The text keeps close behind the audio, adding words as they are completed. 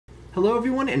Hello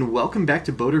everyone and welcome back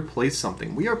to Boater Plays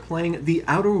Something. We are playing The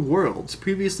Outer Worlds,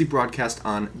 previously broadcast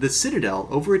on The Citadel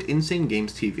over at Insane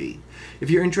Games TV. If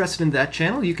you're interested in that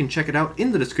channel, you can check it out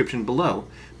in the description below.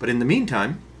 But in the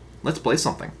meantime, let's play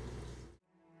something.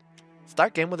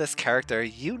 Start game with this character,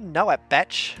 you know it,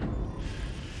 bitch.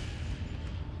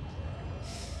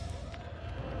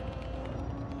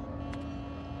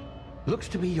 Looks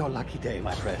to be your lucky day,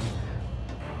 my friend.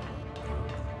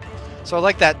 So I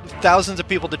like that thousands of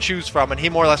people to choose from, and he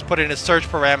more or less put in his search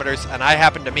parameters, and I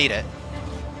happen to meet it.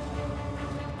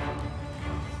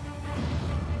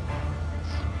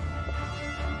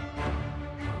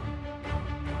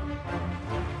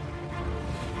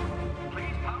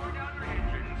 Please power down your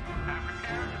engines.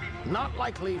 Prepare to be... Not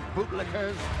likely,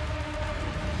 bootlickers.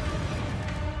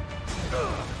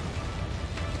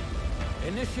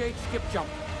 Initiate skip jump.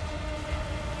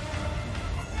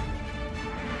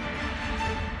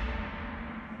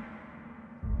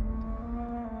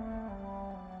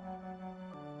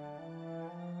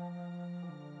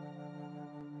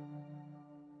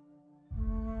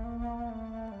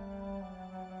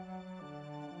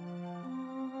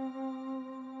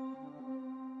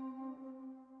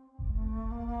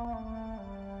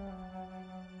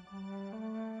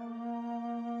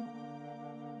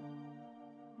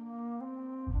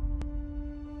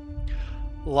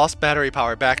 Lost battery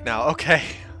power back now. Okay.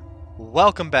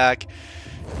 Welcome back.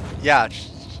 Yeah.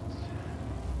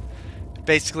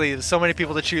 Basically, there's so many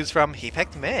people to choose from. He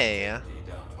picked me.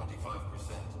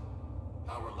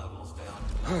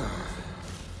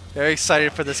 Very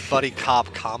excited for this buddy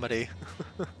cop comedy.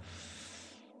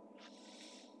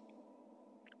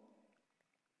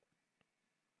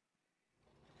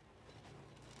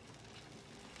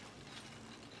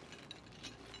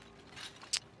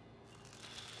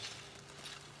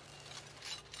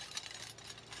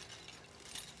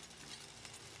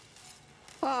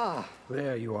 Ah,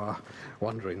 there you are.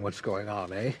 Wondering what's going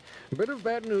on, eh? Bit of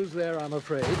bad news there, I'm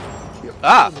afraid. Your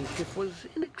ship was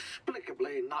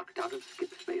inexplicably knocked out of skip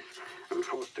space and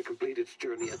forced to complete its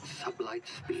journey at sublight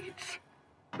speeds.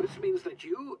 This means that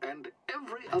you and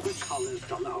every other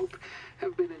colonist on the Hope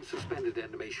have been in suspended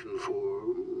animation for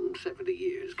 70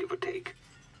 years, give or take.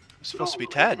 It's supposed to be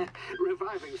 10.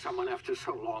 Reviving someone after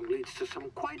so long leads to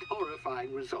some quite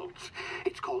horrifying results.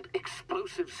 It's called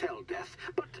explosive cell death,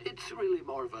 but it's really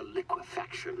more of a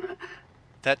liquefaction.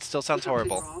 That still sounds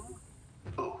horrible. Wrong?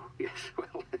 Oh, yes,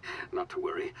 well, not to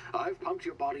worry. I've pumped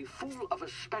your body full of a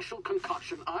special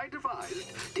concoction I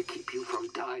devised to keep you from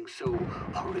dying so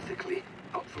horrifically.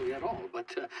 Hopefully at all, but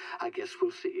I guess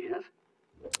we'll see, yes?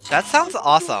 That sounds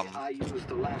awesome. I used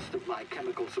the last of my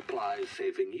chemical supplies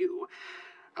saving you.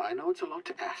 I know it's a lot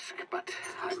to ask, but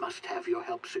I must have your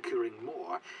help securing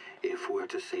more if we're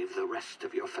to save the rest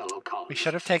of your fellow colonists. We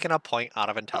should have taken a point out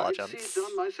of intelligence. I'd see it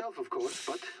done myself, of course,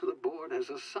 but the board has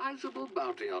a sizable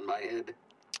bounty on my head.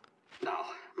 Now,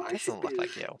 my ship Doesn't look is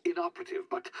like you. inoperative,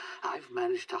 but I've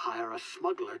managed to hire a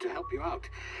smuggler to help you out.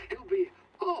 He'll be...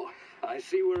 Oh, I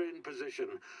see we're in position.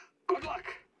 Good luck!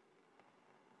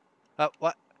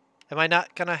 What? Am I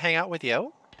not gonna hang out with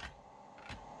you?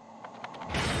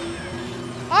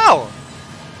 Oh!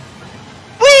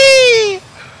 Whee!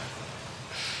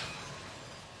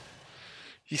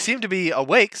 You seem to be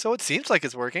awake, so it seems like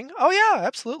it's working. Oh yeah,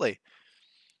 absolutely.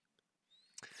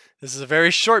 This is a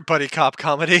very short buddy cop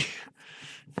comedy.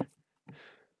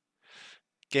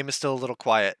 Game is still a little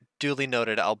quiet. Duly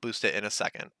noted, I'll boost it in a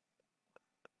second.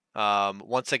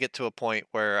 Once I get to a point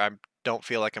where I don't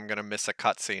feel like I'm going to miss a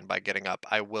cutscene by getting up,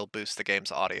 I will boost the game's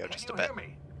audio just a bit. Can you hear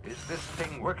me? Is this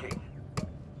thing working?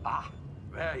 Ah,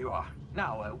 there you are.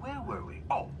 Now, where were we?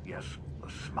 Oh, yes,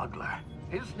 the smuggler.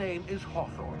 His name is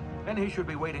Hawthorne, and he should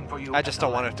be waiting for you. I just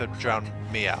don't want it to drown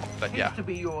me out, but yeah. He's to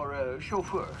be your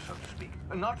chauffeur, so to speak.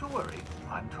 Not to worry.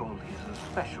 I'm told he's a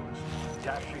specialist.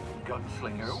 Dashing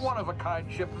gunslinger,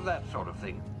 one-of-a-kind ship, that sort of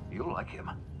thing. You'll like him,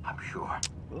 I'm sure.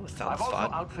 Ooh, sounds I've also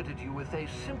fun. outfitted you with a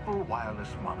simple wireless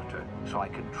monitor, so I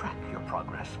can track your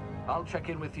progress. I'll check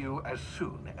in with you as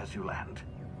soon as you land.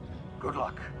 Good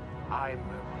luck.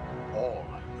 All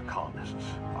the colonists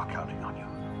are counting on you.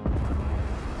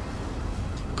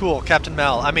 Cool, Captain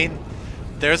Mel. I mean,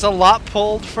 there's a lot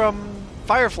pulled from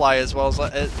Firefly as well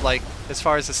as, like, as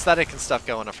far as aesthetic and stuff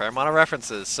going, a fair amount of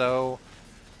references. So,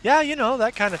 yeah, you know,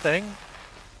 that kind of thing.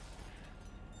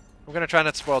 I'm gonna try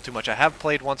not to spoil too much. I have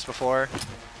played once before,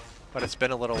 but it's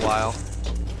been a little while.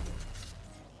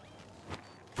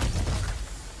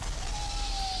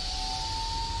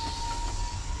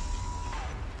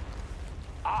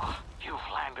 Ah, you've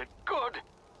landed. Good.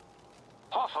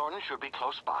 Hawthorne should be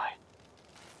close by.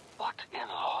 What in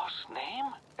law's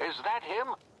name? Is that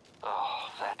him? Oh,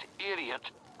 that idiot.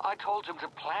 I told him to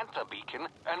plant the beacon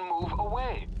and move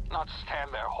away, not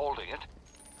stand there holding it.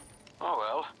 Oh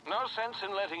well, no sense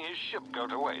in letting his ship go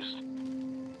to waste.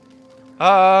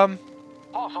 Hawthorne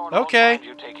won't Okay. mind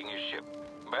you taking his ship.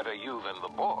 Better you than the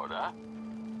board, huh?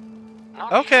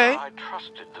 Not Okay. sure I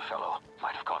trusted the fellow.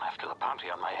 Might have gone after the bounty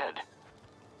on my head.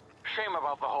 Shame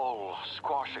about the whole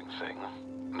squashing thing.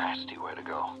 Nasty way to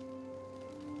go.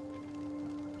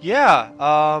 Yeah,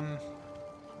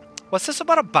 what's this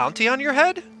about a bounty on your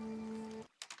head?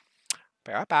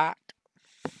 Be right back.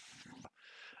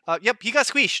 Yep, he got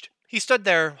squished. He stood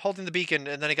there holding the beacon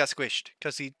and then he got squished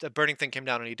because the burning thing came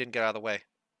down and he didn't get out of the way.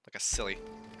 Like a silly.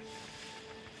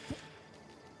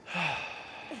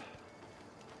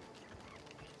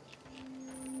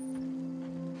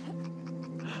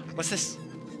 What's this?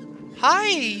 Hi,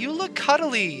 you look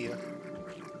cuddly.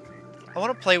 I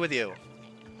want to play with you.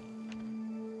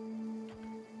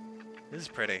 This is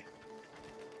pretty.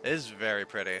 It is very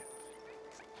pretty.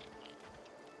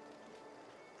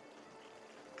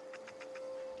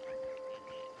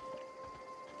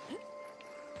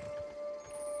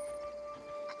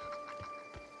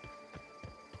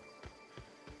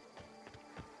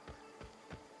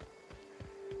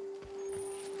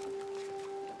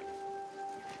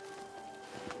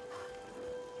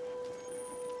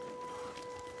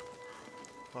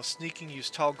 While sneaking, use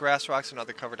tall grass, rocks, and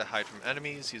other cover to hide from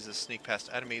enemies. Use this to sneak past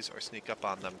enemies or sneak up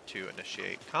on them to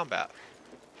initiate combat.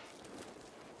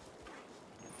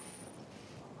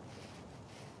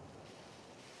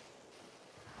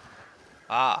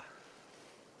 Ah.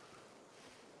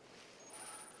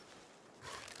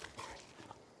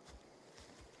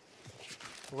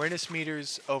 Awareness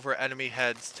meters over enemy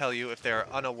heads tell you if they are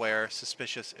unaware,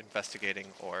 suspicious, investigating,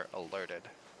 or alerted.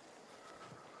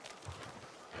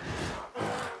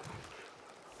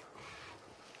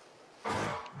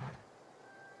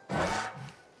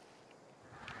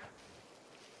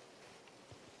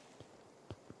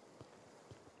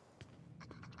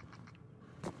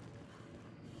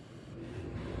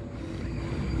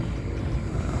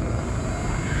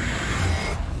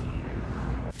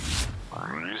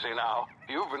 Easy now.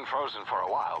 You've been frozen for a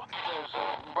while. There's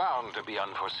bound to be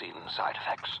unforeseen side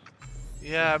effects.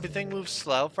 Yeah, everything moves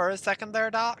slow for a second there,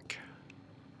 Doc.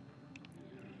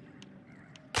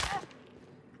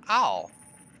 Ow.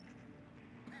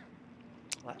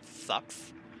 That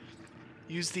sucks.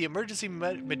 Use the emergency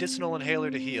medicinal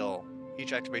inhaler to heal.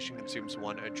 Each activation consumes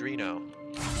 1 adreno.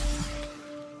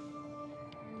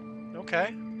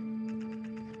 Okay.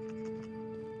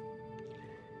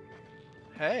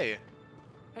 Hey.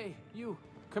 Hey, you,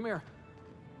 come here.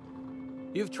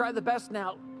 You've tried the best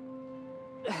now.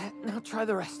 Now try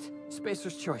the rest.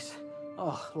 Spacer's choice.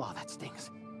 Oh, wow, that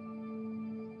stings.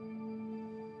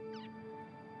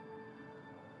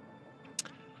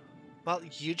 Well,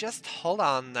 you just hold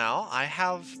on now. I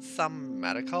have some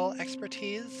medical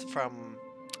expertise from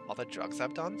all the drugs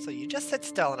I've done, so you just sit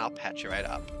still and I'll patch you right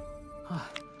up.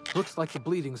 Looks like the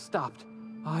bleeding stopped.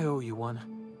 I owe you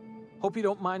one. Hope you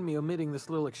don't mind me omitting this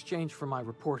little exchange from my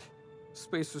report.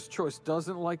 Spacer's Choice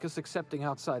doesn't like us accepting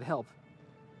outside help.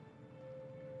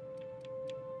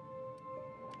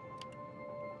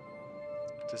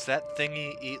 Does that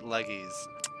thingy eat leggies?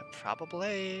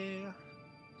 Probably.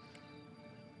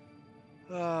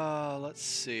 Let's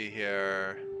see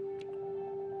here.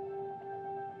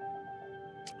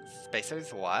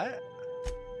 Spacers what?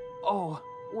 Oh,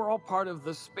 we're all part of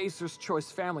the Spacer's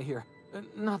Choice family here.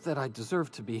 Not that I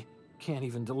deserve to be. Can't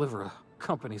even deliver a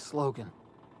company slogan.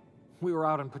 We were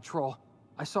out on patrol.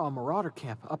 I saw a marauder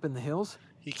camp up in the hills.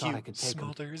 Thought I could take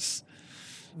them. Smolders.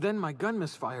 Then my gun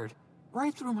misfired.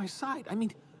 Right through my side. I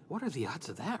mean, what are the odds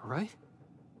of that, right?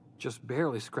 Just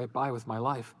barely scraped by with my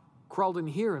life. Crawled in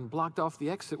here and blocked off the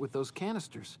exit with those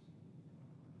canisters.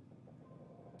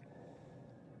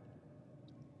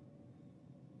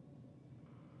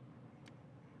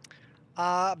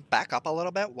 Back up a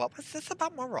little bit. What was this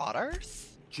about marauders?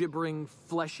 Gibbering,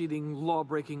 flesh-eating,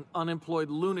 law-breaking, unemployed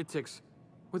lunatics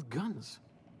with guns.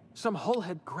 Some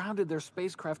hullhead grounded their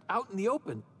spacecraft out in the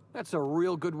open. That's a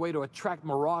real good way to attract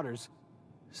marauders.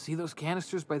 See those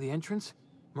canisters by the entrance?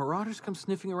 Marauders come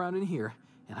sniffing around in here,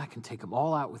 and I can take them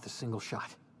all out with a single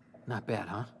shot. Not bad,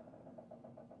 huh?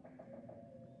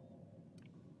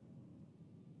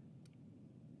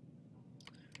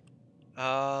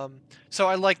 So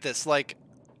I like this. Like,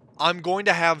 I'm going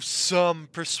to have some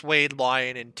persuade, lie,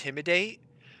 and intimidate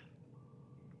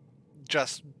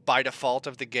just by default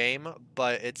of the game,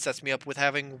 but it sets me up with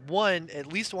having at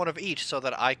least one of each, so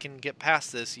that I can get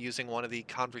past this using one of the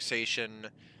conversation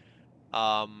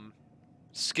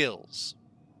skills.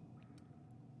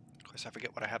 Of course, I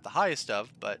forget what I have the highest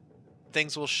of, but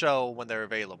things will show when they're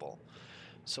available.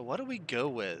 So what do we go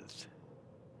with?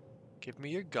 Give me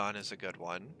your gun is a good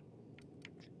one.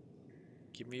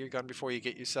 Give me your gun before you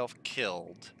get yourself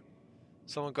killed.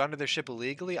 Someone got into their ship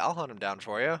illegally? I'll hunt them down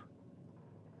for you.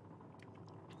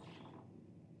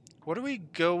 What do we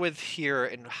go with here,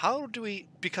 and how do we...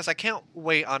 Because I can't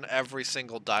wait on every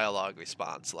single dialogue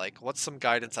response. Like, what's some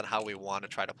guidance on how we want to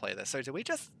try to play this? Or do we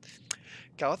just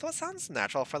go with what sounds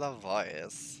natural for the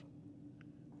voice?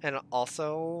 And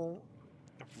also,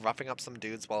 roughing up some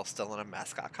dudes while still in a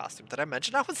mascot costume. Did I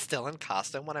mention I was still in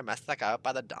costume when I messed that guy up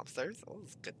by the dumpsters? Oh, it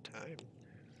was a good time.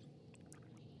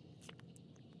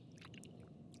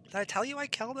 Did I tell you I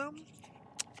killed him?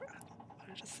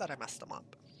 I just said I messed him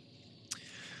up.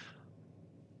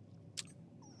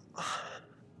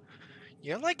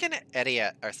 You're like an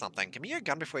idiot or something. Give me your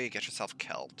gun before you get yourself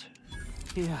killed.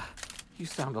 Yeah, you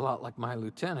sound a lot like my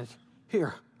lieutenant.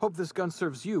 Here, hope this gun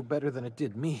serves you better than it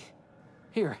did me.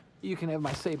 Here, you can have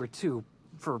my saber too,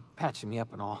 for patching me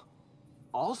up and all.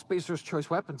 All Spacer's Choice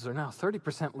weapons are now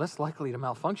 30% less likely to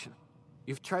malfunction.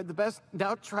 You've tried the best,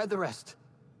 now try the rest.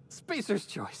 Spacer's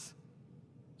Choice.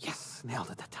 Yes, nailed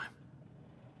it that time.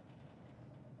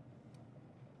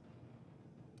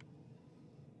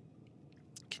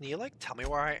 Can you, like, tell me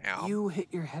where I am? You hit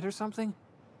your head or something?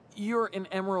 You're in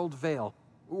Emerald Vale.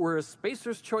 We're a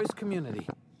Spacer's Choice community.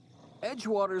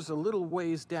 Edgewater's a little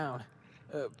ways down.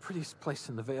 Prettiest place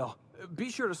in the Vale. Be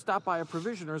sure to stop by a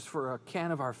Provisioners for a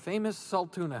can of our famous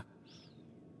salt tuna.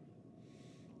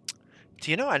 Do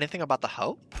you know anything about the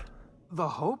Hope? The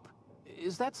Hope?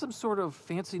 Is that some sort of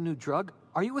fancy new drug?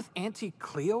 Are you with Auntie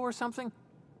Cleo or something?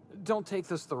 Don't take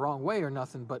this the wrong way or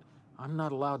nothing, but I'm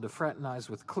not allowed to fraternize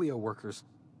with Cleo workers.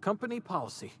 Company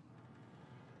policy.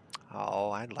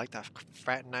 Oh, I'd like to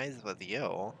fraternize with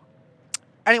you.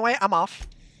 Anyway, I'm off.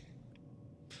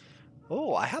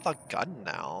 Oh, I have a gun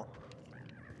now.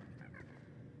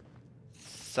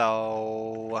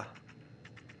 So...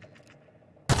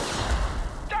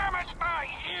 Damn it, my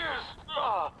ears!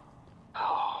 Oh,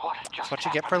 what just That's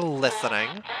what you get for listening.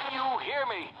 Can you hear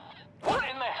me? What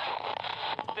in the...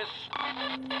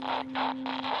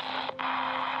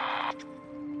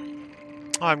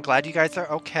 Oh, I'm glad you guys are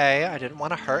okay. I didn't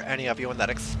want to hurt any of you in that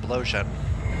explosion.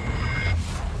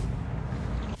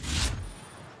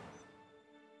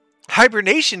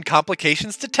 Hibernation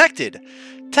complications detected.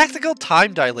 Tactical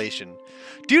time dilation.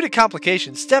 Due to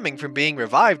complications stemming from being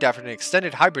revived after an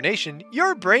extended hibernation,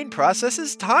 your brain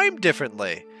processes time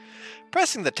differently.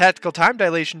 Pressing the tactical time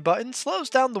dilation button slows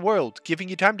down the world, giving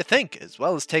you time to think as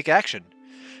well as take action.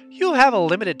 You'll have a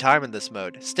limited time in this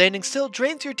mode. Standing still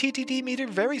drains your TTD meter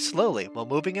very slowly, while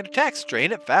moving and attacks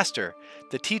drain it faster.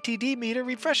 The TTD meter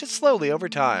refreshes slowly over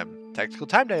time. Tactical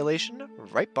time dilation,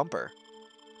 right bumper.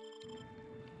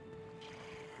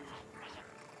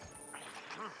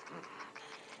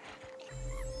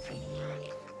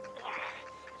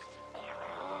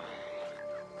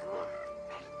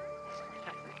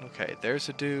 Okay, there's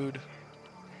a dude.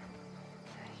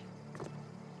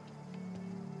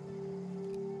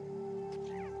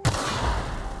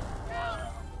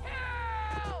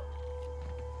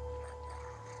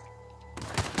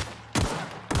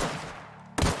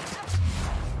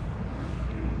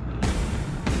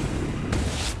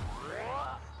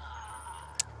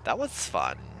 That was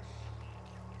fun.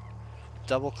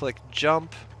 Double click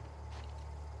jump.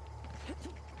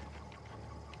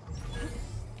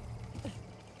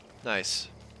 Nice.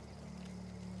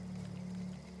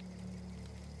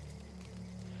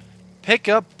 Pick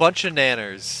up bunch of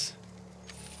nanners.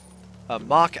 A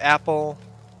mock apple.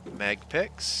 Mag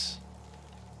picks.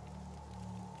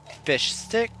 Fish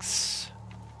sticks.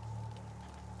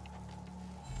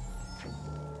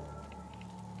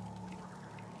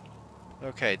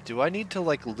 Okay, do I need to,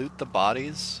 like, loot the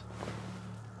bodies?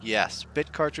 Yes.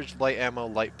 Bit cartridge, light ammo,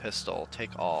 light pistol.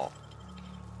 Take all.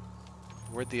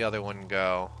 Where'd the other one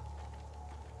go?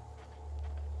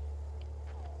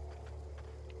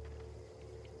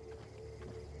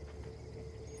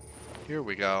 Here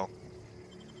we go.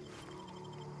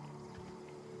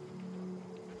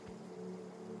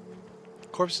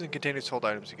 Corpses and containers hold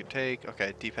items you can take.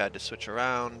 Okay, D-pad to switch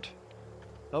around.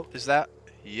 Oh, is that?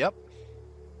 Yep.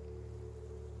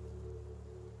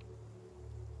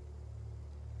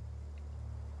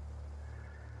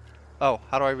 Oh,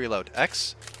 how do I reload?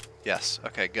 X? Yes.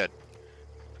 Okay, good.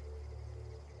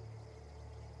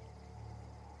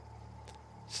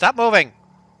 Stop moving!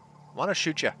 I want to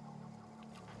shoot you.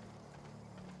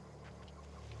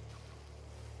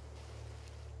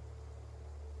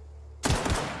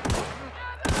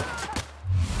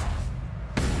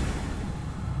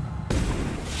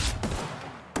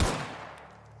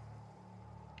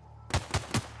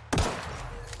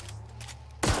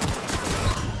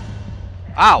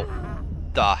 Ow!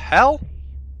 The hell?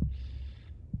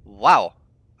 Wow.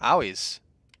 Owies.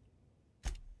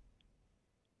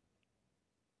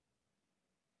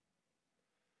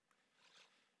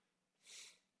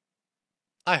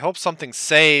 I hope something's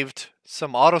saved.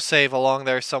 Some autosave along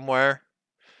there somewhere.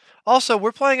 Also,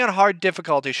 we're playing on hard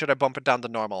difficulty should I bump it down to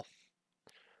normal.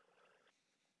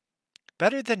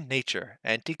 Better than nature.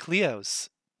 Anti-Cleos.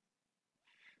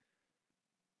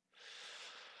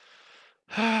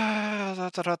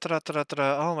 Oh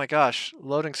my gosh.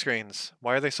 Loading screens.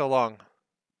 Why are they so long?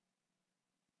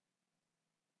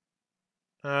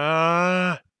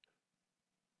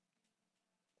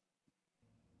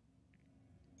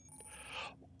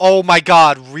 Oh my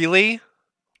god, really?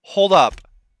 Hold up.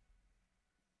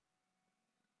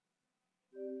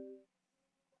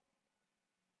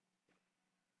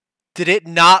 Did it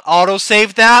not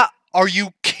autosave that? Are you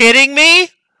kidding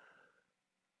me?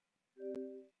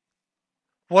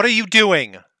 What are you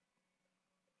doing?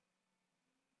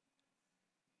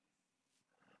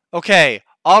 Okay,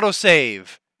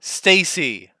 autosave.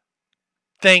 Stacy.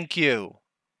 Thank you.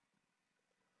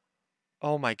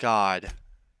 Oh my god.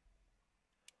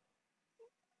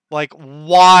 Like,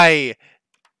 why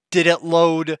did it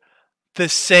load the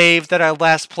save that I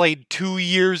last played 2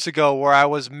 years ago where I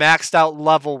was maxed out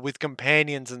level with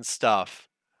companions and stuff?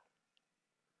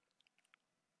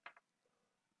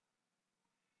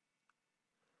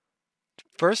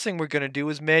 First thing we're going to do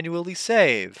is manually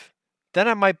save. Then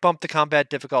I might bump the combat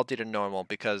difficulty to normal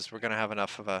because we're going to have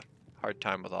enough of a hard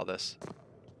time with all this.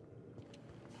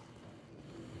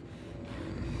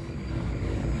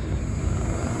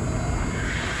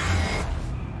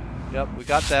 Yep, we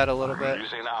got that a little bit.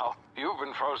 Easy now. You've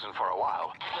been frozen for a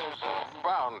while. There's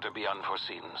bound to be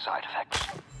unforeseen side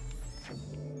effects.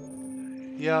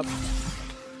 Yep.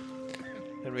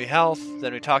 Then we health,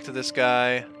 then we talk to this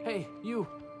guy. Hey, you.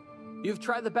 You've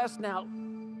tried the best now.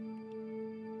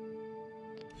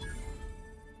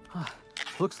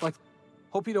 Looks like...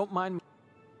 Hope you don't mind.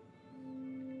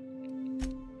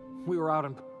 We were out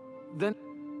and... Then...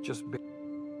 Just...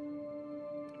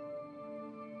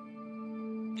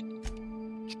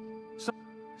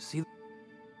 See?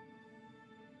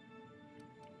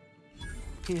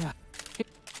 Yeah.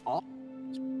 All...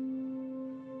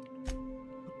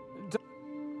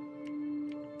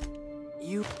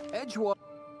 You... Edgewater...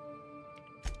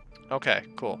 Okay,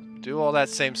 cool. Do all that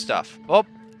same stuff. Oh,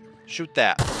 shoot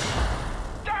that.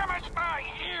 Damage my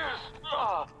ears!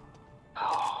 Oh,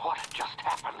 what just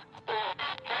happened?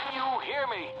 Can you hear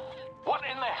me? What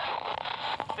in the hell?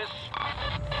 This...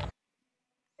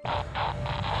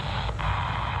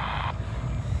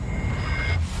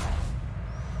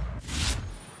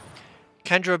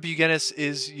 Kendra Bugenis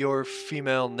is your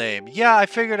female name. Yeah, I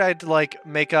figured I'd, like,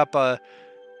 make up a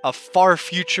far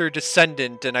future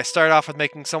descendant, and I started off with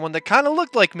making someone that kind of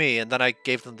looked like me, and then I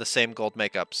gave them the same gold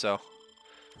makeup, so...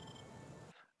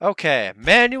 Okay,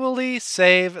 manually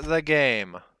save the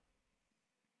game.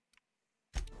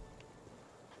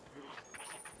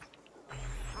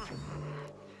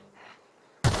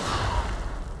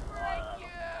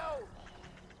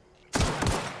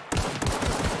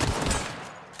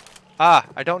 Ah,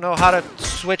 I don't know how to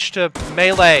switch to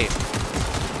melee.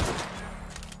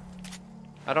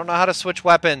 I don't know how to switch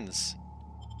weapons.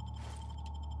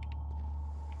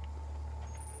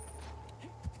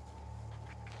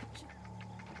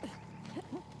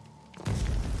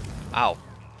 Ow.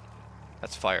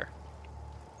 That's fire.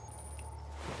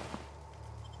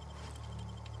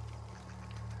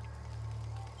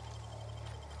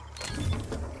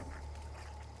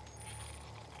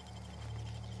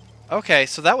 Okay,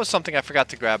 so that was something I forgot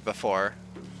to grab before.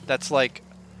 That's like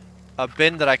a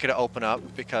bin that I could open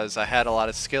up because I had a lot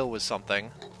of skill with something.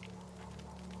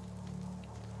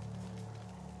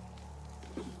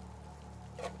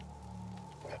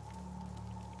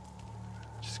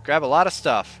 Just grab a lot of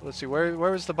stuff. Let's see, where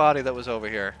was the body that was over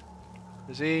here?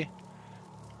 Is he?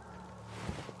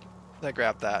 I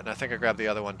grabbed that, and I think I grabbed the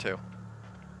other one too.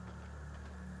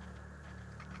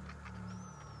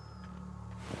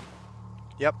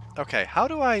 Yep, okay, how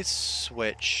do I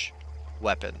switch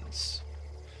weapons?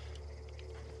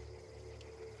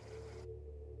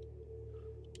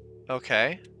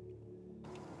 Okay.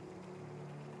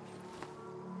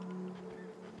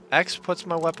 X puts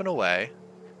my weapon away.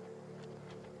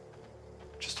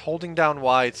 Just holding down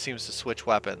Y it seems to switch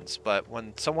weapons, but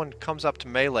when someone comes up to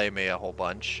melee me a whole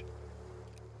bunch...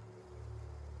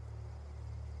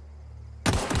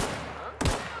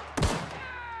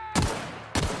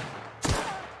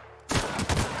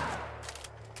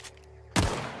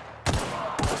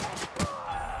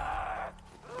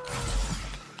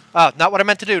 Ah, not what I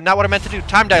meant to do, not what I meant to do.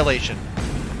 Time dilation.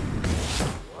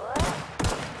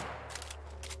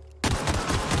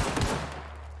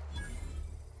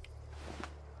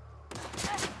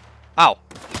 Ow.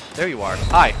 There you are.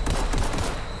 Hi.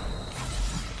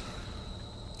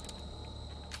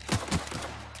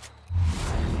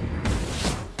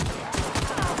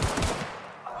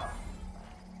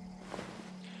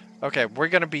 Okay, we're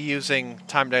going to be using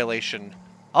time dilation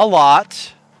a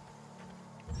lot.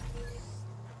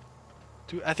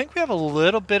 I think we have a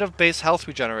little bit of base health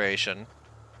regeneration.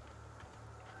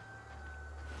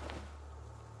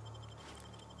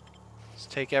 Let's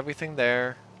take everything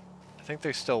there. I think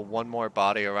there's still one more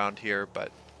body around here,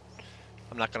 but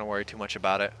I'm not going to worry too much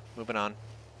about it. Moving on.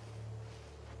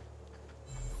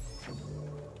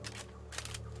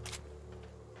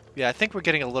 Yeah, I think we're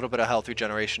getting a little bit of health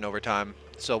regeneration over time.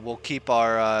 So we'll keep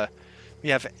our... we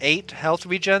have 8 health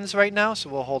regens right now, so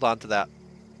we'll hold on to that.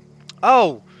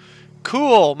 Oh!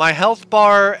 Cool! My health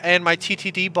bar and my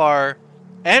TTD bar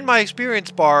and my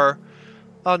experience bar...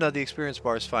 Oh no, the experience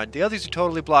bar is fine. The others are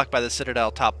totally blocked by the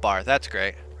Citadel top bar. That's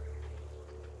great.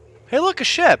 Hey look, a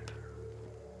ship!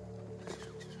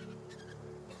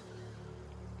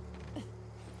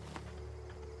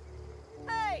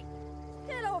 Hey!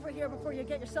 Get over here before you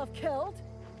get yourself killed!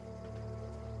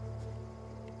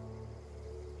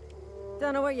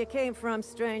 Don't know where you came from,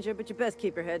 stranger, but you best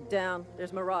keep your head down.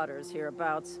 There's marauders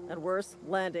hereabouts, and worse,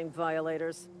 landing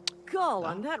violators. Gall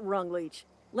on that rung leech.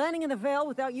 Landing in the Vale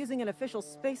without using an official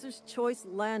Spacer's Choice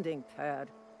landing pad.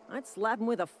 I'd slap him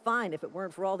with a fine if it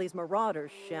weren't for all these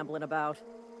marauders shambling about.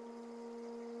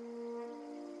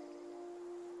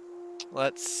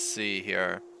 Let's see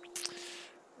here.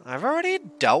 I've already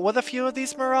dealt with a few of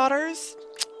these marauders.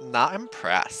 Not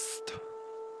impressed.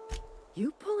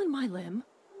 You pulling my limb?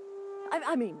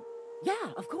 I mean,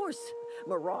 yeah, of course.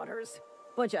 Marauders.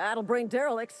 Bunch of addle-brained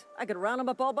derelicts. I could round them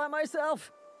up all by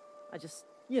myself. I just,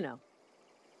 you know,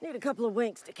 need a couple of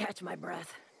winks to catch my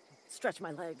breath. Stretch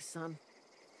my legs, son.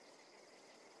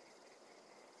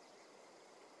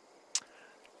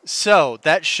 So,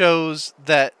 that shows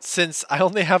that since I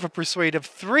only have a persuade of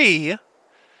 3,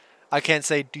 I can't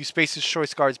say, do Space's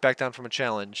Choice guards back down from a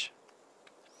challenge.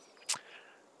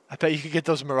 I bet you could get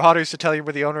those marauders to tell you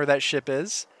where the owner of that ship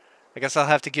is. I guess I'll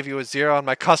have to give you a 0 on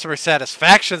my customer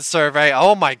satisfaction survey.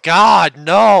 Oh my god,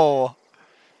 no!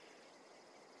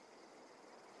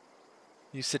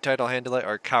 You sit tight, I'll handle it,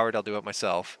 or coward, I'll do it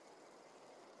myself.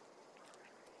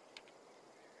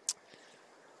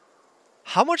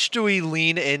 How much do we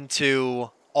lean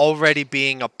into already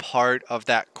being a part of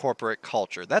that corporate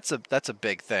culture? That's a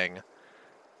big thing.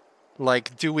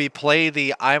 Like, do we play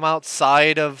the I'm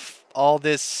outside of all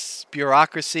this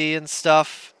bureaucracy and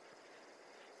stuff?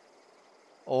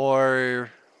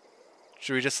 Or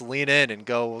should we just lean in and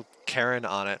go Karen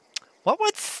on it? What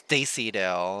would Stacy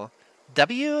do?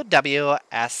 WWSD.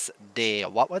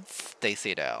 What would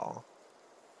Stacy do?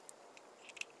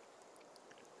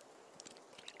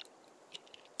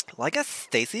 Well, I guess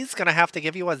Stacy's gonna have to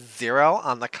give you a 0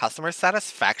 on the customer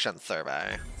satisfaction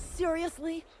survey.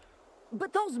 Seriously?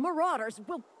 But those marauders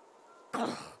will...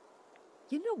 Ugh.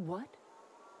 You know what?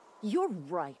 You're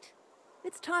right.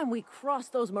 It's time we cross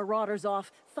those marauders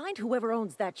off, find whoever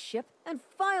owns that ship, and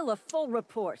file a full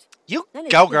report. You and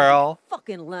go, girl.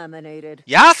 Fucking laminated.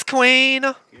 Yes,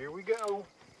 queen. Here we go.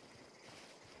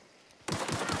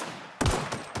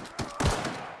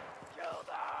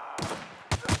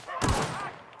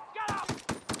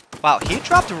 Wow, he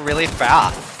dropped really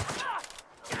fast.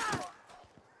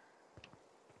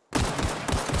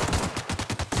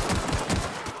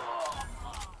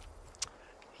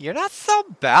 You're not so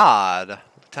bad,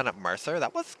 Lieutenant Mercer.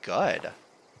 That was good,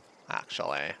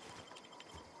 actually.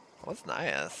 That was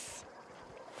nice.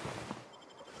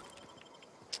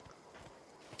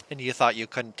 And you thought you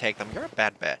couldn't take them. You're a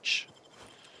bad bitch.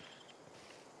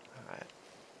 Alright.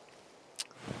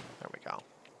 There we go.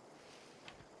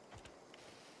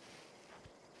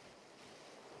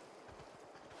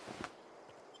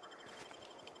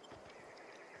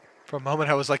 For a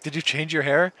moment I was like, did you change your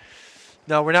hair?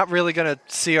 No, we're not really going to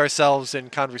see ourselves in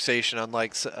conversation,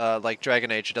 unlike like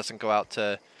Dragon Age. It doesn't go out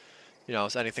to, you know,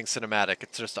 anything cinematic.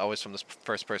 It's just always from this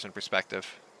first-person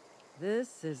perspective.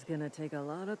 This is gonna take a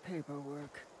lot of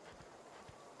paperwork.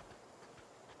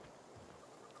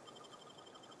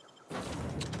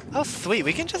 Oh, sweet.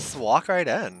 We can just walk right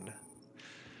in.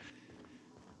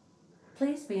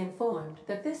 Please be informed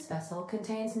that this vessel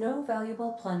contains no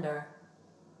valuable plunder.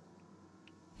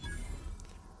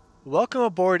 Welcome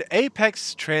aboard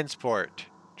Apex Transport.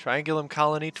 Triangulum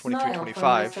Colony 2325.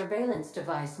 Smile from my surveillance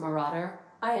device, Marauder.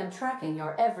 I am tracking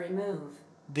your every move.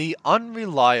 The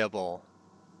Unreliable.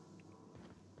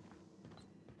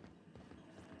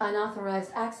 Unauthorized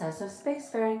access of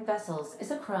spacefaring vessels is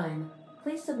a crime.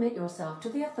 Please submit yourself to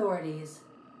the authorities.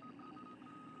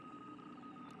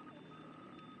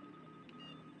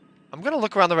 I'm gonna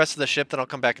look around the rest of the ship, then I'll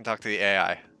come back and talk to the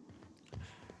AI.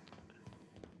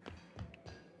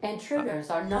 Intruders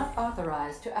are not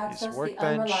authorized to access the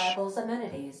unreliable's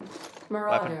amenities.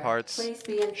 Marauder, weapon parts, please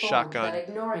be informed shotgun. that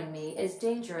ignoring me is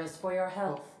dangerous for your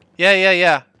health.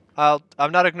 Yeah.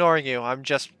 I'm not ignoring you. I'm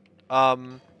just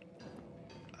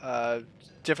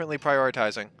differently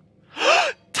prioritizing.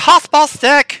 Tossball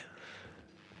stick.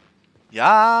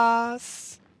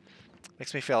 Yes.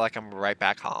 Makes me feel like I'm right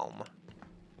back home.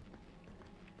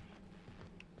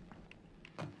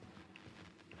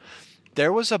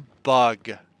 There was a bug,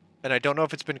 and I don't know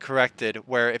if it's been corrected,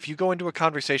 where if you go into a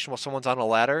conversation while someone's on a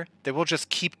ladder, they will just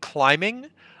keep climbing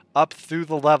up through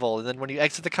the level, and then when you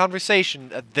exit the conversation,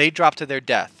 they drop to their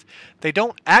death. They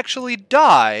don't actually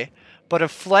die, but a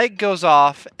flag goes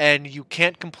off, and you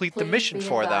can't complete the mission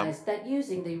for them. Please be advised that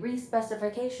using the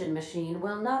respecification machine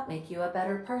will not make you a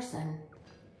better person.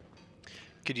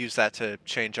 Could use that to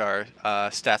change our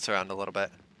stats around a little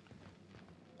bit.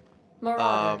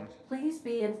 Marauder, please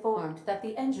be informed that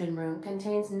the engine room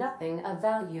contains nothing of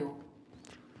value.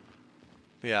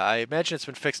 Yeah, I imagine it's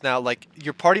been fixed now. Like,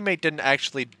 your party mate didn't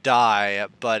actually die,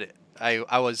 but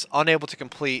I was unable to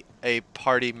complete a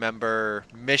party member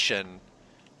mission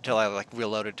until I, like,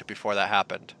 reloaded to before that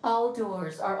happened. All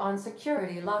doors are on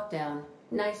security lockdown.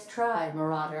 Nice try,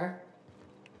 Marauder.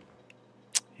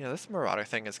 Yeah, this Marauder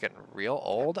thing is getting real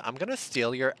old. I'm gonna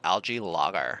steal your algae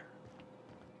lager.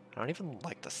 I don't even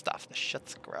like the stuff. The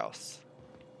shit's gross.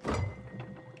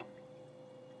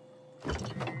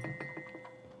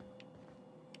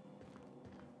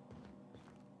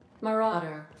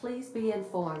 Marauder, please be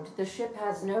informed the ship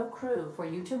has no crew for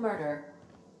you to murder.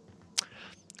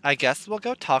 I guess we'll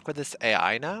go talk with this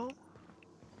AI now.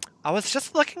 I was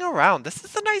just looking around. This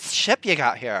is a nice ship you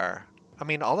got here. I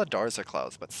mean, all the doors are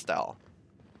closed, but still.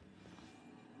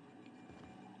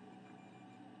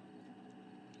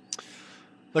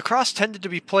 Lacrosse tended to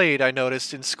be played, I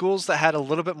noticed, in schools that had a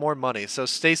little bit more money, so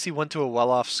Stacy went to a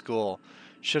well-off school.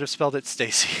 Should have spelled it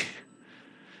Stacy.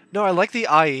 No, I like the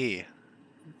IE.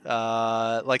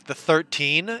 Like the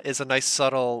 13 is a nice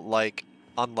subtle, like,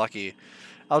 unlucky.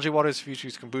 Algae water is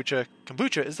future's kombucha.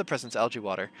 Kombucha is the present's algae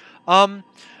water.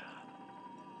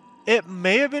 It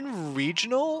may have been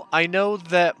regional. I know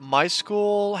that my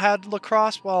school had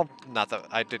lacrosse. Well, not that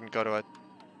I didn't go to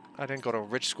a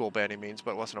rich school by any means,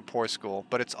 but it wasn't a poor school.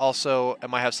 But it's also, it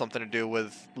might have something to do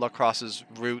with lacrosse's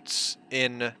roots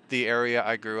in the area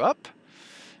I grew up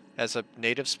as a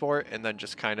native sport, and then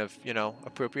just kind of, you know,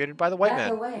 appropriated by the white man.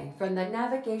 Back away from the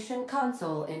navigation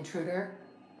console, intruder.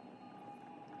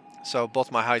 So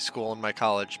both my high school and my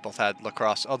college both had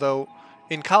lacrosse. Although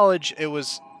in college it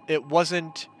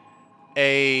wasn't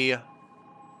a,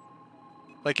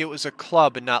 like, it was a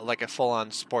club and not like a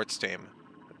full-on sports team.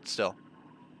 But still.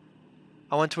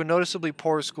 I went to a noticeably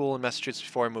poorer school in Massachusetts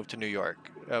before I moved to New York.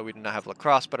 We did not have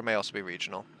lacrosse, but it may also be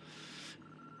regional.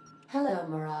 Hello,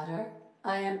 Marauder.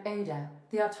 I am Ada,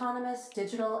 the autonomous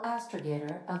digital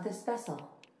astrogator of this vessel.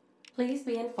 Please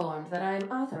be informed that I am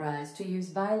authorized to use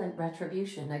violent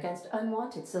retribution against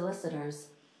unwanted solicitors.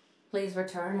 Please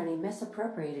return any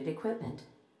misappropriated equipment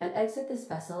and exit this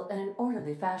vessel in an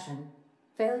orderly fashion.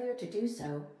 Failure to do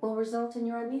so will result in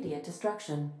your immediate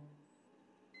destruction.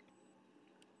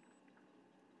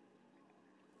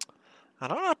 I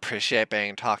don't appreciate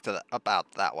being talked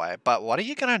about that way, but what are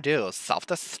you gonna do?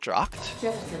 Self-destruct?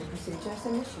 Jettison procedures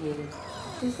initiated.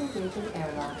 Disengaging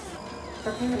airlocks.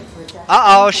 Preparing to eject.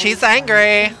 Uh-oh, she's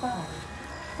angry! 5,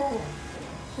 4,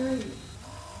 3,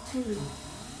 2,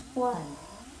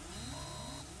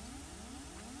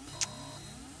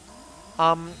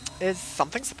 1. Is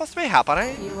something supposed to be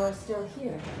happening? You are still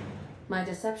here. My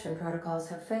deception protocols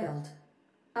have failed.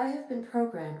 I have been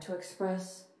programmed to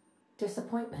express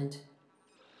disappointment.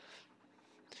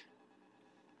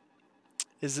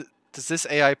 Does this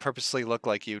AI purposely look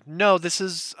like you? No, this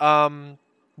is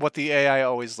what the AI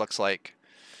always looks like.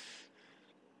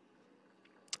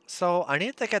 So I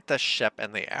need to get the ship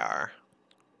in the air.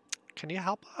 Can you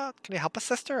help a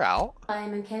sister out? I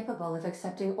am incapable of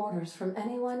accepting orders from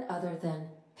anyone other than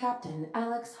Captain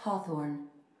Alex Hawthorne.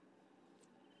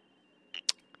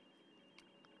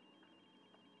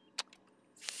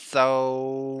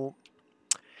 So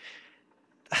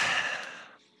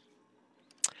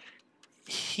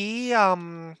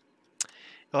it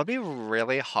would be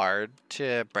really hard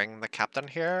to bring the captain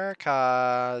here,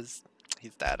 cause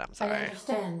he's dead, I'm sorry. I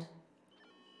understand.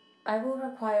 I will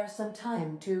require some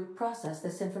time to process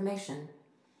this information.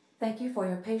 Thank you for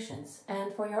your patience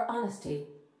and for your honesty.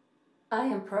 I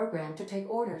am programmed to take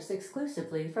orders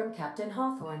exclusively from Captain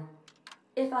Hawthorne.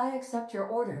 If I accept your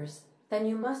orders, then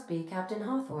you must be Captain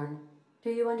Hawthorne.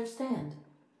 Do you understand?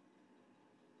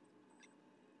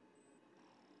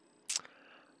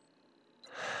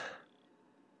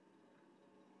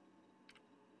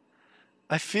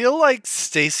 I feel like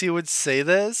Stacy would say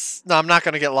this. No, I'm not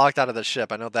going to get locked out of the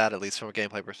ship. I know that, at least from a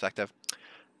gameplay perspective.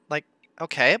 Like,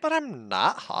 okay, but I'm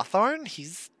not Hawthorne.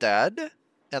 He's dead.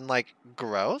 And, like,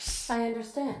 gross. I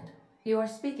understand. You are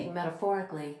speaking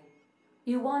metaphorically.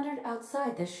 You wandered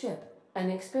outside this ship and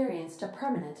experienced a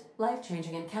permanent,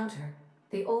 life-changing encounter.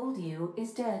 The old you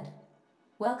is dead.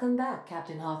 Welcome back,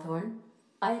 Captain Hawthorne.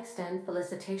 I extend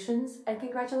felicitations and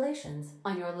congratulations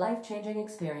on your life-changing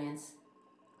experience.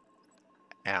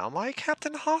 Am I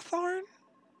Captain Hawthorne?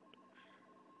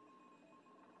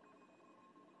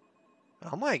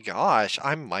 Oh my gosh,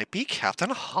 I might be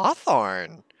Captain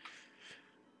Hawthorne.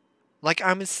 Like,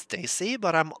 I'm Stacy,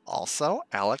 but I'm also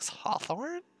Alex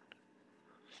Hawthorne?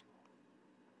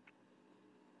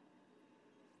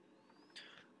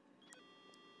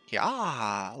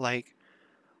 Yeah, like,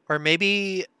 or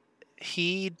maybe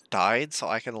he died so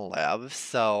I can live,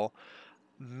 so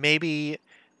maybe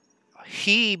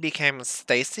he became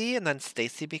Stacy and then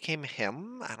Stacy became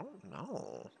him? I don't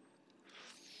know.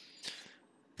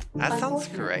 That sounds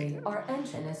great. Unfortunately, our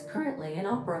engine is currently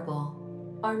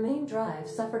inoperable. Our main drive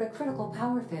suffered a critical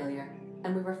power failure,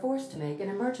 and we were forced to make an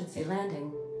emergency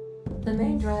landing. The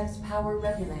main drive's power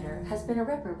regulator has been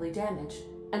irreparably damaged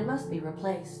and must be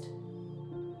replaced.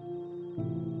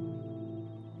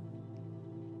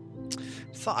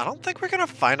 So I don't think we're gonna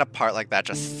find a part like that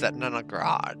just sitting in a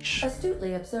garage.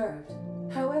 Astutely observed.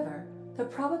 However, the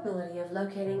probability of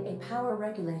locating a power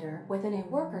regulator within a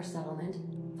worker settlement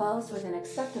falls within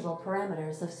acceptable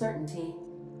parameters of certainty.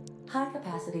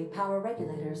 High-capacity power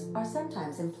regulators are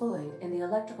sometimes employed in the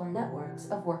electrical networks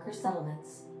of worker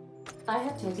settlements. I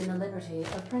have taken the liberty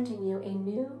of printing you a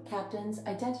new Captain's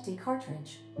Identity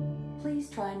cartridge. Please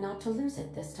try not to lose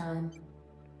it this time.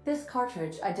 This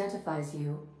cartridge identifies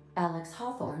you, Alex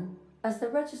Hawthorne, as the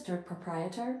registered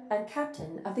proprietor and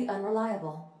captain of the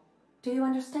Unreliable. Do you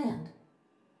understand?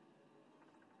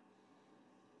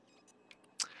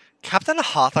 Captain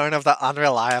Hawthorne of the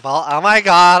Unreliable. Oh my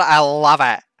god, I love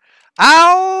it.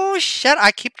 Oh shit,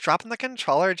 I keep dropping the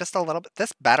controller just a little bit.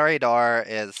 This battery door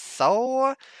is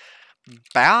so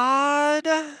bad.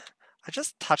 I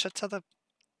just touch it to the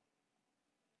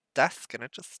desk and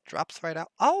it just drops right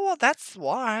out. Oh, well, that's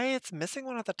why. It's missing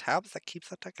one of the tabs that keeps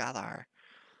it together.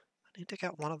 I need to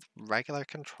get one of the regular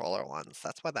controller ones.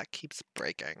 That's why that keeps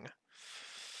breaking.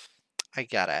 I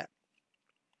get it.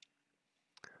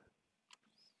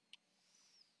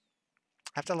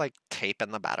 I have to, like, tape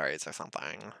in the batteries or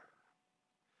something.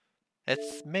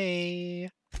 It's me.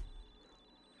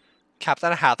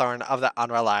 Captain Hawthorne of the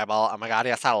Unreliable. Oh my god,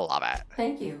 yes, I love it.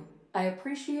 Thank you. I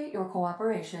appreciate your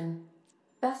cooperation.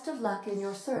 Best of luck in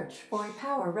your search for a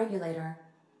power regulator.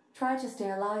 Try to stay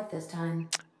alive this time.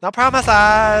 No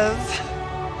promises!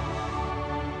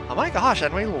 Oh my gosh,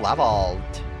 and we leveled.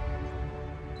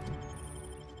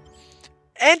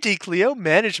 Anti-Cleo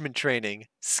Management Training.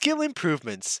 Skill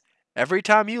improvements. Every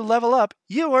time you level up,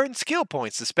 you earn skill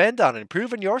points to spend on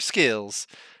improving your skills.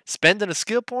 Spending a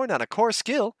skill point on a core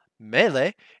skill,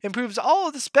 Melee, improves all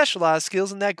of the specialized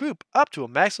skills in that group up to a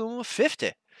maximum of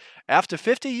 50. After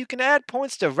 50, you can add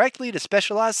points directly to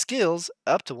specialized skills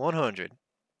up to 100.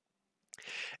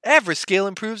 Every skill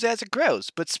improves as it grows,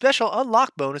 but special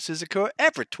unlock bonuses occur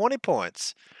every 20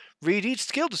 points. Read each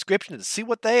skill description to see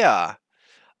what they are.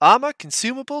 Armor,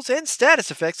 consumables, and status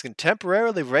effects can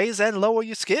temporarily raise and lower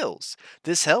your skills.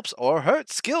 This helps or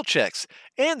hurts skill checks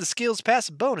and the skill's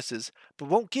passive bonuses, but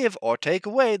won't give or take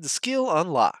away the skill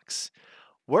unlocks.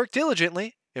 Work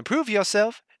diligently, improve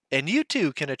yourself, and you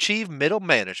too can achieve middle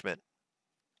management.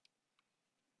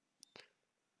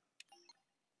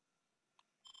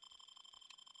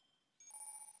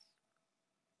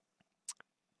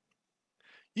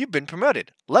 You've been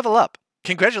promoted. Level up.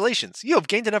 Congratulations, you have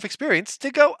gained enough experience to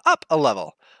go up a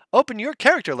level. Open your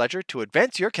character ledger to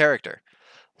advance your character.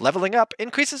 Leveling up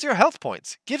increases your health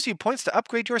points, gives you points to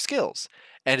upgrade your skills,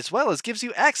 and as well as gives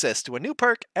you access to a new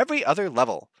perk every other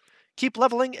level. Keep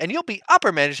leveling and you'll be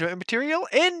upper management material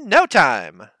in no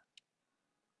time.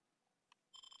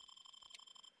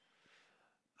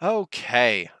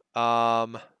 Okay,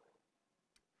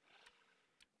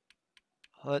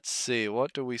 let's see,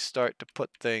 what do we start to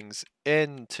put things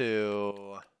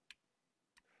into?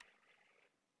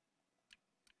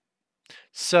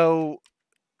 So,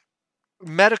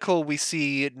 medical, we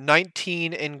see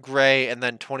 19 in gray and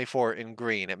then 24 in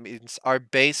green. It means our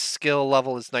base skill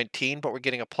level is 19, but we're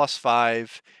getting a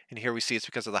 +5, and here we see it's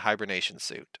because of the hibernation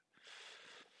suit.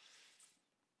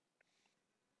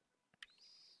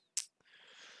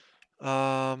 We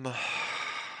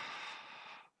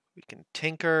can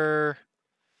tinker,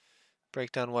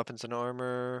 break down weapons and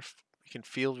armor. We can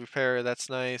field repair, that's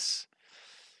nice.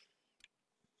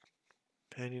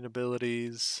 Companion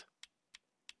abilities.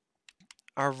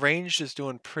 Our ranged is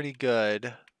doing pretty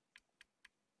good.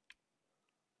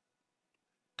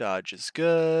 Dodge is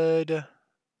good.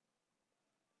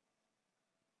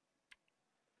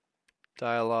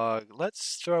 Dialogue.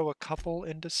 Let's throw a couple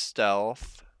into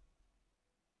stealth.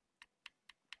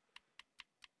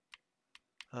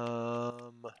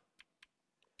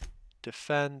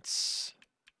 Defense.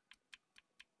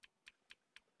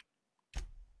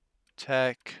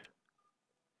 Tech.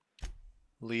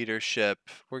 Leadership.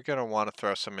 We're going to want to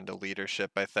throw some into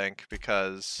leadership, I think,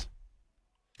 because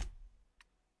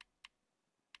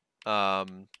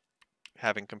having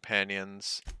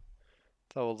companions.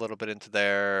 Throw a little bit into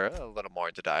there, a little more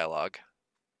into dialogue.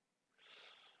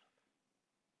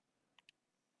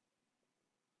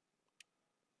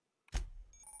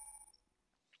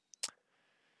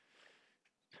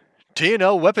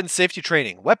 T&L Weapon Safety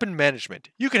Training, Weapon Management.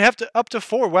 You can have up to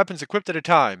 4 weapons equipped at a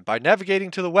time by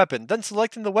navigating to the weapon, then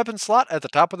selecting the weapon slot at the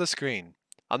top of the screen.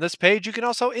 On this page, you can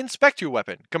also inspect your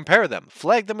weapon, compare them,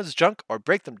 flag them as junk, or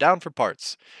break them down for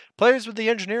parts. Players with the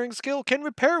engineering skill can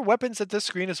repair weapons at this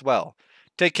screen as well.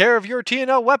 Take care of your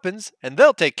T&L weapons, and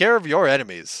they'll take care of your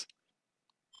enemies.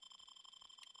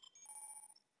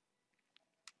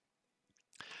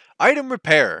 Item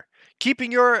Repair.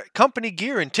 Keeping your company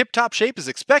gear in tip-top shape is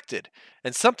expected,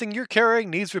 and something you're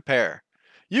carrying needs repair.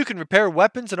 You can repair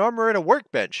weapons and armor at a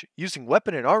workbench using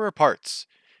weapon and armor parts.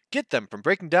 Get them from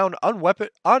breaking down unwanted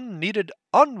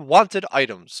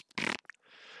items.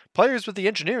 Players with the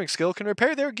engineering skill can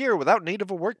repair their gear without need of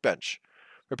a workbench.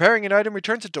 Repairing an item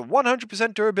returns it to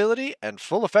 100% durability and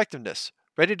full effectiveness,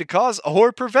 ready to cause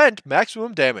or prevent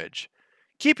maximum damage.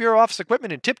 Keep your office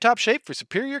equipment in tip-top shape for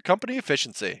superior company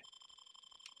efficiency.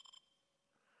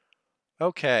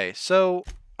 Okay, so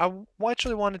I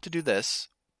actually wanted to do this.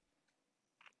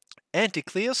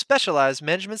 Anti-Cleo Specialized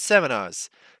Management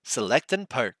Seminars. Selecting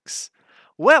perks.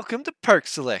 Welcome to Perk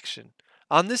Selection.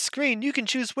 On this screen, you can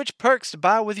choose which perks to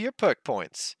buy with your perk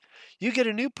points. You get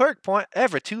a new perk point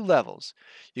every 2 levels.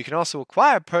 You can also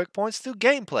acquire perk points through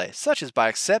gameplay, such as by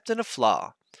accepting a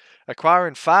flaw.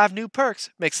 Acquiring 5 new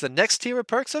perks makes the next tier of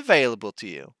perks available to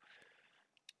you.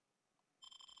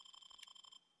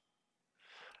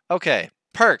 Okay,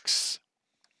 perks.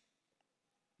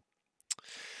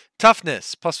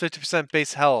 Toughness, plus 50%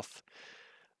 base health.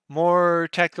 More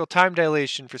tactical time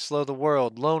dilation for Slow the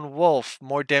World. Lone Wolf,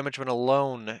 more damage when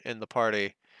alone in the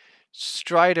party.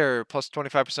 Strider, plus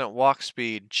 25% walk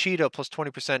speed. Cheetah, plus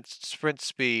 20% sprint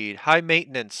speed. High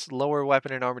maintenance, lower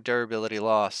weapon and armor durability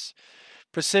loss.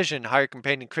 Precision, higher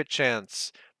companion crit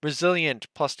chance. Resilient,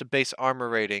 plus to base armor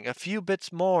rating. A few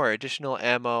bits more, additional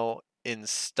ammo in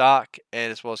stock,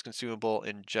 and as well as consumable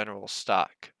in general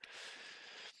stock.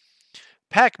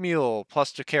 Pack Mule,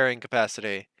 plus to carrying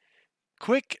capacity.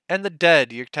 Quick and the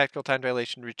Dead, your tactical time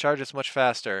dilation recharges much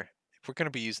faster. We're going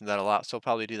to be using that a lot, so I'll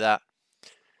probably do that.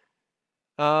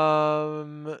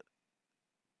 Unlock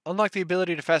the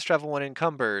ability to fast travel when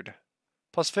encumbered.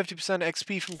 Plus 50%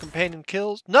 XP from companion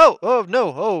kills. No! Oh,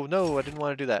 no! Oh, no, I didn't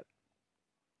want to do that.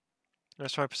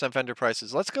 There's 20% vendor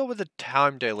prices. Let's go with the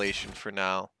time dilation for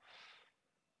now.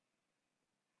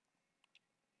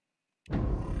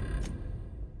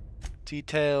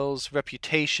 Details,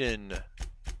 reputation.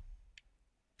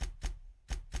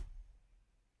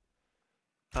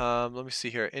 Let me see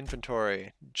here.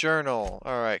 Inventory. Journal.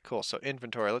 Alright, cool. So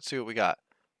inventory. Let's see what we got.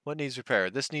 What needs repair?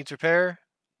 This needs repair.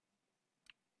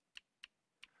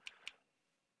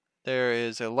 There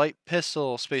is a light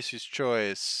pistol, Spacer's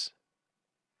Choice.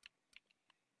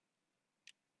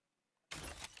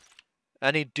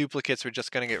 Any duplicates we're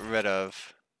just going to get rid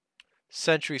of.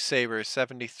 Sentry Saber,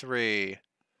 73.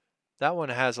 That one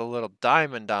has a little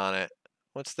diamond on it.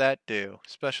 What's that do?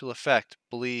 Special effect,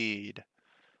 bleed.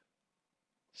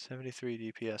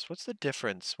 73 DPS. What's the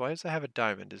difference? Why does it have a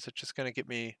diamond? Is it just going to get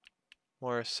me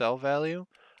more sell value?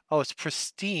 Oh, it's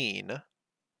pristine.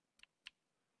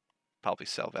 Probably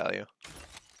sell value.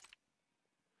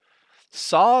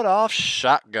 Sawed-off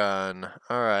shotgun.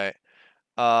 Alright.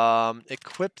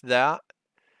 Equip that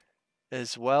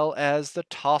as well as the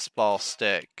tossball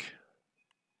stick.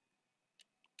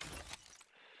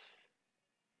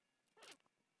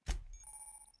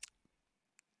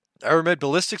 Aramid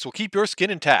Ballistics will keep your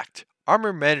skin intact.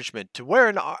 Armor Management. To wear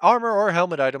an armor or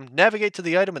helmet item, navigate to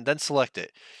the item and then select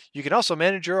it. You can also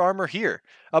manage your armor here.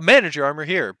 Manage your armor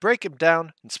here. Break them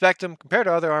down, inspect them, compare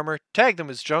to other armor, tag them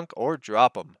as junk, or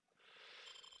drop them.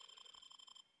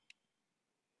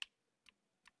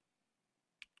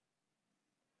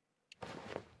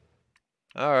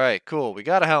 Alright, cool. We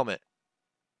got a helmet.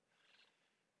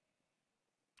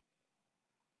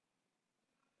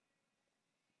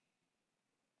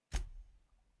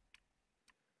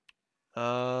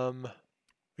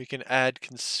 We can add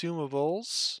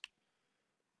consumables.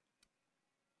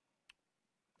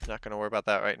 Not going to worry about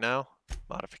that right now.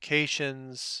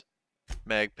 Modifications,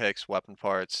 mag picks, weapon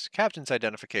parts, captain's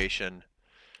identification,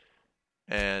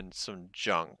 and some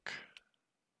junk.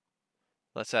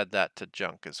 Let's add that to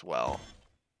junk as well.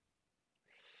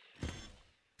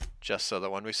 Just so that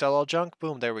when we sell all junk,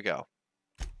 boom, there we go.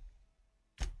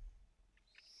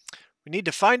 We need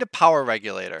to find a power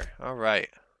regulator. All right.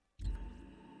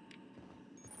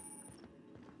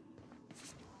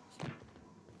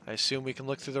 I assume we can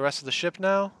look through the rest of the ship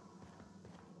now?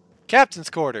 Captain's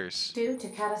quarters! Due to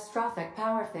catastrophic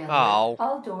power failure, Oh.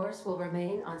 all doors will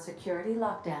remain on security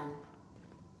lockdown.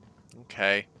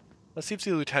 Okay. Let's see if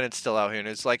the lieutenant's still out here and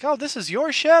it's like, oh, this is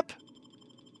your ship?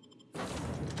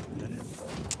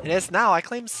 It is now. I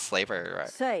claim slaver.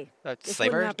 Say, this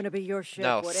slaver? wouldn't happen to be your ship,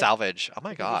 No, would it? salvage. Oh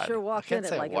my Because god. you sure I walked can't in it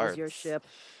say like words. it was your ship.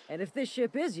 And if this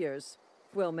ship is yours,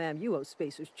 well, ma'am, you owe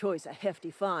Spacer's Choice a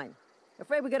hefty fine.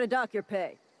 Afraid we gotta dock your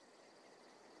pay.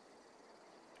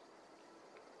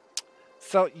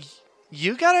 So,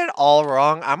 you got it all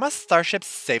wrong. I'm a Starship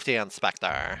Safety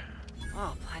Inspector.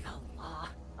 Oh, by the law.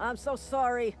 I'm so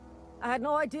sorry. I had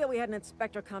no idea we had an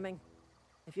inspector coming.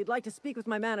 If you'd like to speak with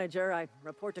my manager, I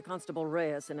report to Constable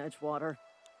Reyes in Edgewater.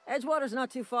 Edgewater's not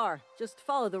too far. Just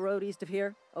follow the road east of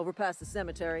here, over past the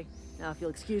cemetery. Now, if you'll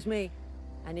excuse me,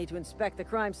 I need to inspect the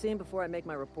crime scene before I make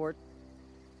my report.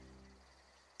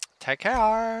 Take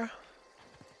care.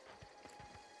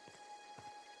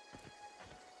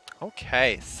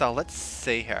 Okay, so let's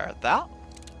see here. That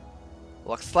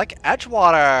looks like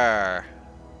Edgewater.